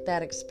pinpoint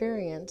that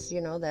experience,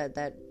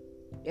 that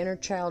inner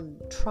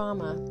child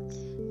trauma,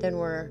 then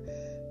we're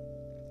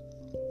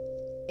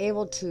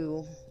able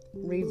to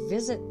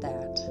revisit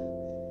that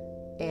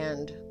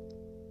and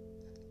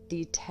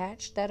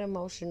detach that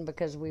emotion,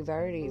 because we've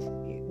already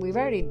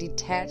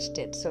detached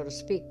it, so to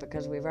speak,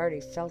 because we've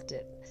already felt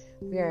it,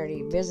 we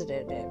already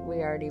visited it, we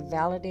already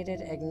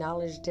validated,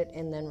 acknowledged it,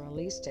 and then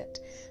released it.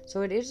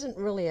 So it isn't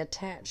really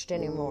attached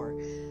anymore.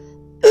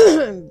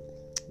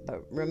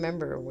 But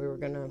remember, we were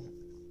going to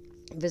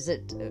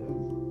visit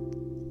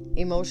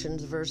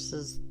emotions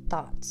versus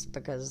thoughts,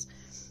 because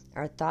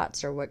our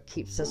thoughts are what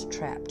keeps us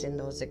trapped in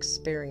those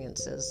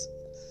experiences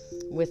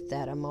with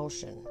that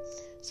emotion.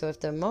 So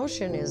if the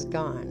emotion is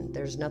gone,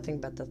 there's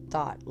nothing but the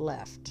thought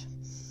left.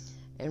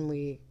 And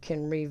we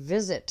can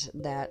revisit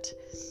that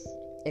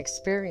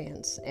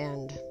experience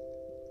and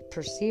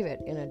perceive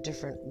it in a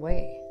different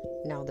way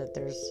now that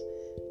there's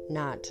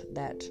not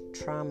that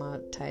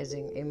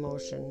traumatizing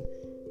emotion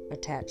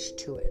attached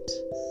to it.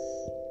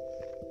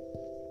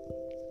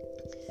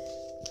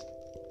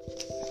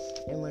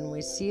 And when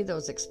we see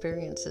those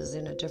experiences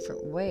in a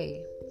different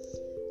way,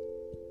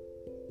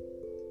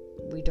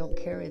 we don't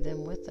carry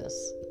them with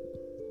us.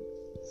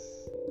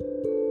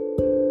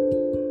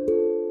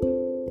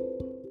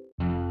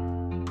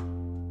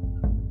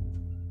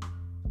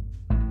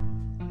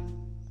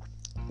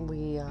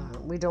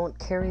 We don't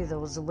carry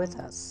those with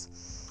us.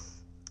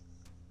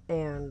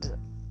 And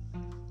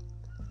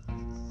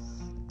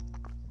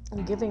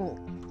let's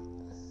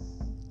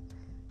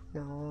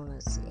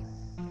see.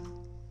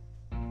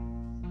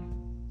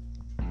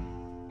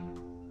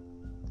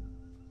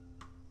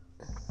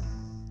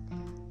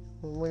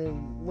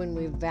 When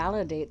we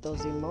validate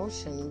those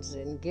emotions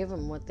and give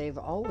them what they've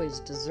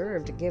always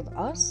deserved, give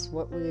us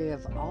what we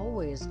have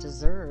always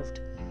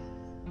deserved,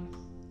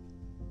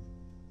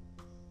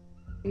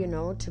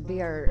 to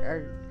be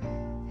our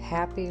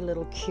happy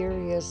little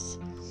curious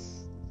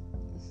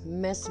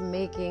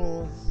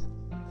mess-making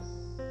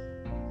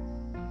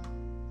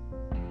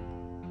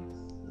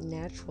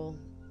natural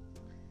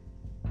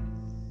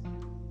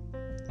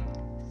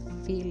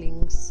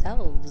feeling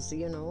selves,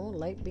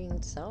 light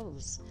being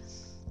selves.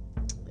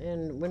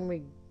 And when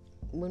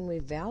we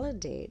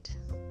validate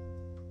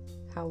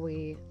that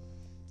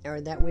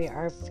we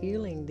are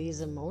feeling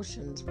these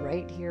emotions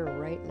right here,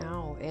 right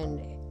now,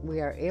 and we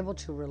are able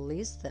to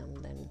release them,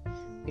 then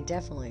we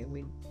definitely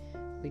we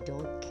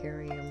don't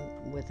carry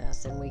them with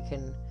us, and we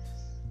can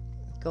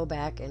go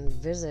back and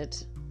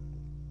visit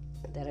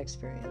that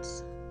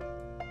experience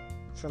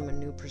from a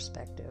new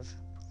perspective.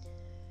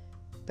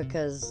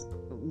 Because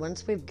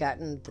once we've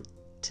gotten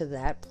to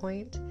that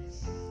point,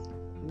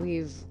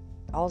 we've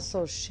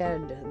also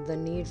shed the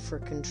need for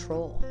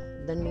control,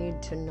 the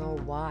need to know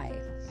why.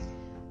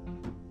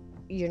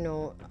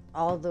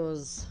 All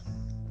those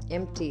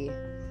empty,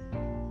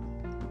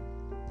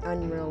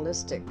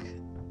 unrealistic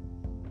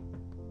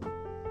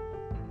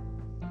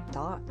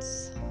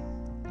thoughts.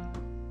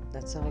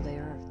 That's all they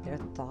are. They're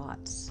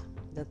thoughts.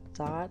 The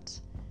thought,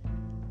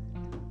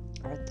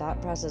 our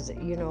thought process,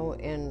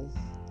 and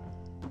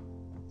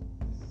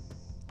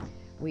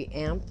we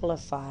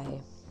amplify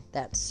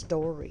that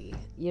story.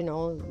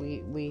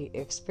 We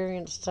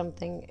experience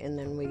something, and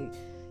then we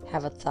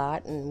have a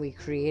thought, and we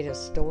create a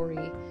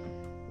story,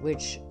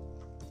 which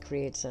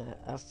creates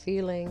a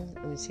feeling.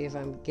 Let me see if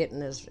I'm getting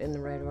this in the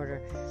right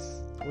order,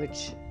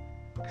 which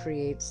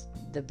creates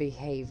the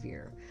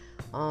behavior.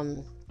 Now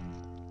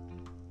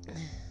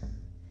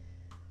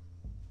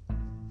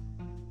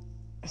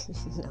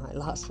I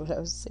lost what I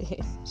was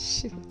saying.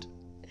 Shoot.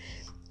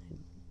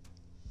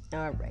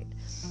 All right.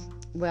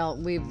 Well,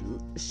 we've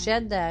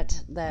shed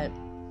that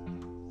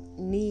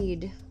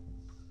need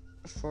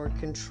for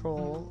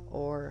control,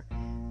 or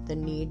the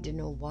need to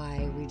know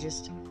why.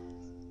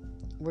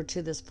 We're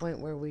to this point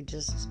where we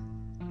just,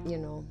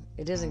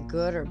 it isn't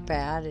good or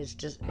bad. It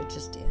just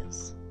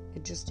is.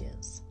 It just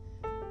is.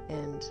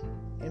 And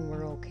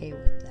we're okay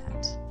with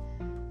that.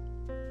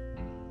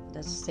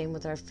 That's the same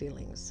with our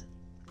feelings.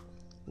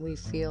 We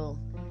feel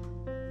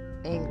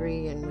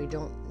angry, and we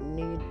don't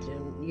need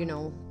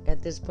to,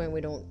 at this point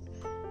we don't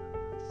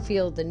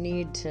feel the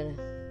need to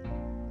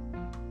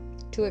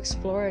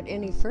explore it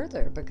any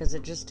further, because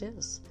it just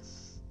is,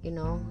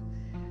 let's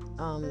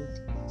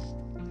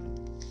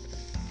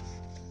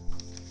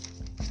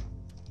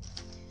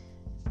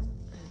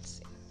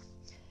see.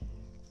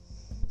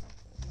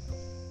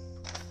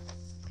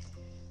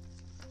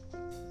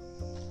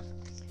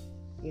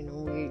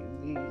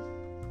 we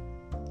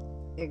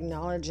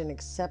acknowledge and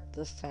accept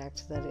the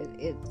fact that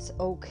it's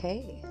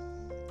okay.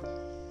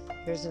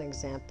 Here's an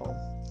example.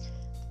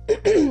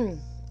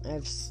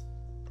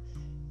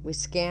 We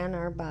scan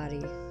our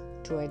body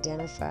to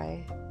identify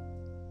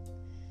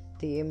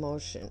the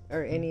emotion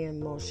or any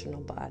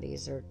emotional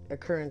bodies or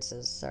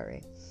occurrences,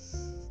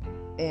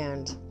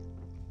 and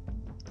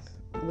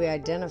we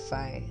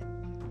identify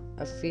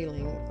a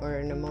feeling or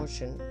an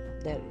emotion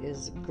that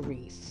is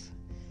grief.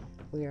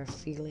 We are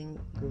feeling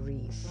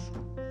grief.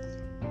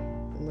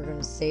 And we're going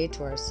to say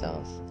to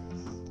ourselves,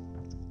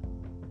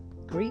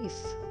 grief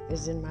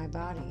is in my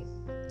body,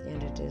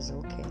 and it is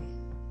okay.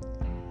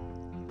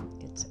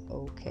 It's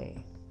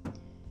okay.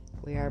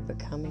 We are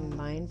becoming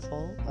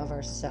mindful of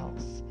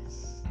ourselves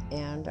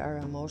and our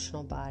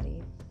emotional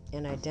body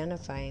and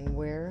identifying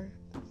where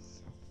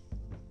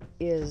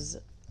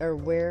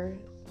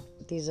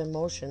these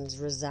emotions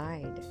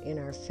reside in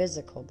our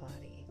physical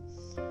body.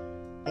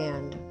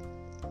 And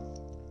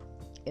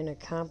in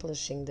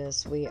accomplishing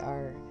this, we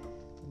are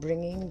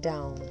bringing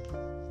down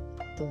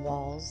the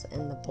walls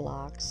and the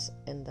blocks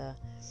and the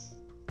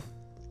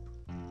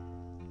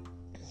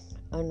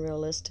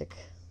unrealistic,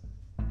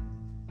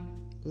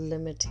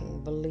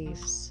 limiting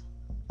beliefs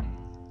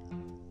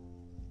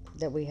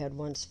that we had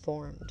once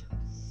formed.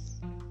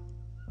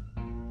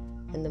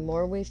 And the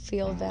more we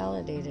feel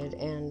validated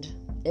and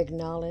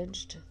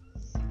acknowledged,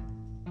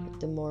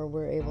 the more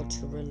we're able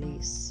to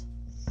release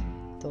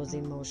those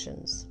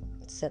emotions,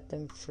 set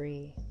them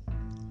free.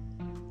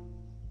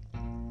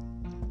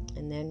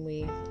 And then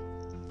we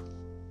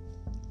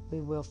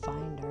will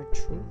find our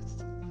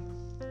truth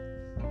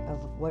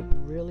of what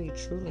really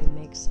truly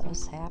makes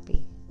us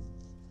happy.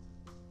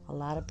 A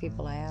lot of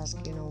people ask,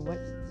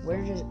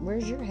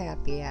 where's your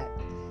happy at?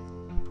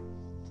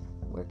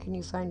 Where can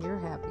you find your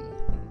happy?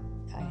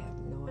 I have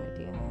no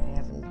idea.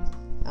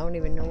 I don't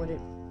even know what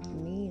it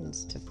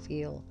means to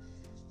feel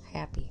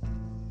happy.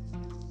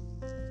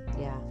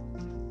 Yeah,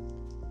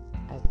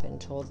 I've been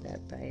told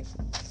that by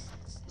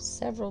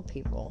several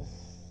people.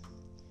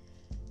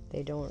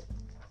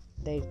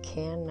 They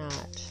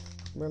cannot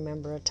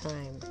remember a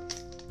time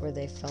where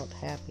they felt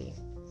happy.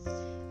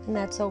 And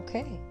that's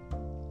okay.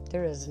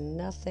 There is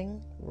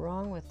nothing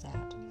wrong with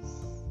that.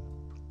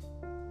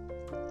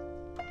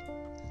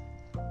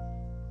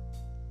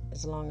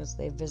 As long as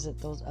they visit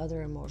those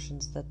other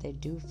emotions that they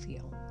do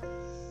feel,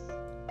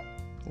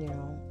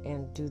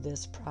 and do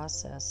this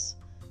process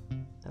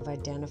of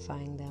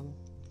identifying them.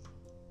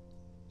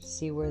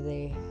 See where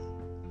they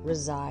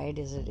reside.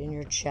 Is it in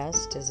your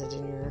chest? Is it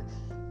in your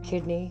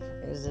kidney?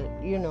 Is it,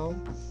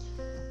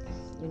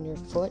 in your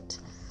foot?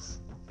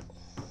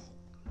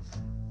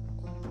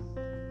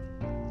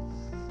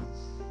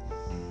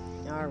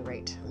 All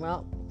right.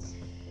 Well,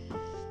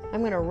 I'm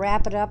going to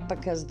wrap it up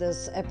because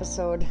this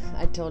episode,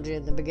 I told you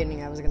in the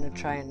beginning I was going to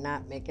try and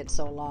not make it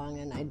so long,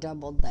 and I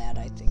doubled that,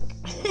 I think.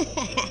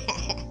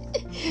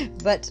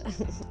 But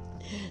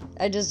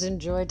I just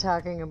enjoy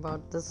talking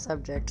about this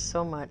subject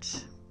so much.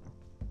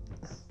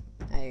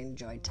 I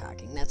enjoy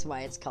talking. That's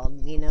why it's called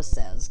Nina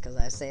Says, because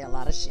I say a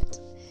lot of shit.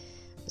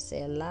 I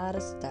say a lot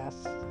of stuff.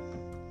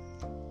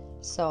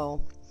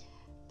 So,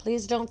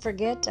 please don't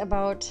forget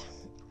about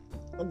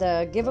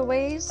the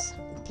giveaways.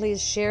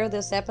 Please share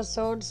this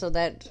episode so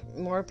that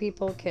more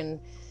people can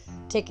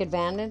take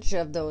advantage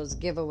of those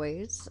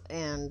giveaways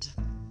and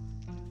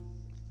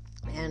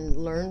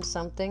learn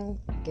something,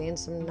 gain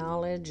some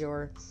knowledge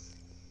or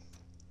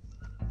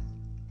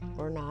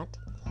not.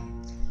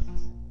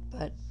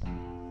 But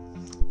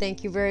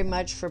thank you very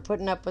much for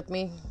putting up with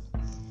me.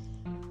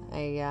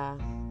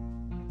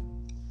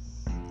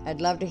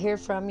 I'd love to hear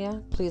from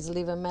you. Please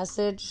leave a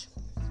message.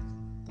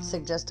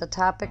 Suggest a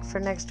topic for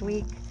next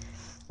week,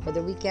 or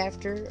the week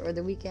after, or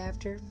the week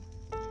after.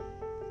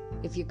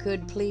 If you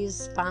could, please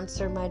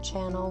sponsor my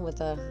channel with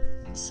a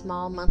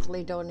small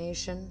monthly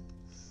donation.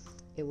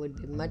 It would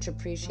be much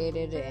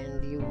appreciated,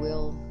 and you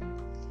will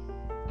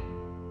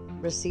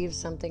receive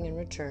something in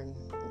return.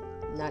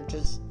 Not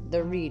just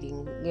the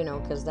reading,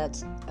 because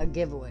that's a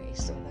giveaway,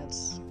 so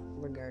that's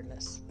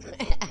regardless.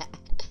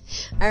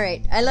 All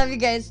right. I love you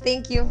guys.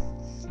 Thank you.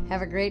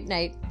 Have a great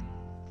night.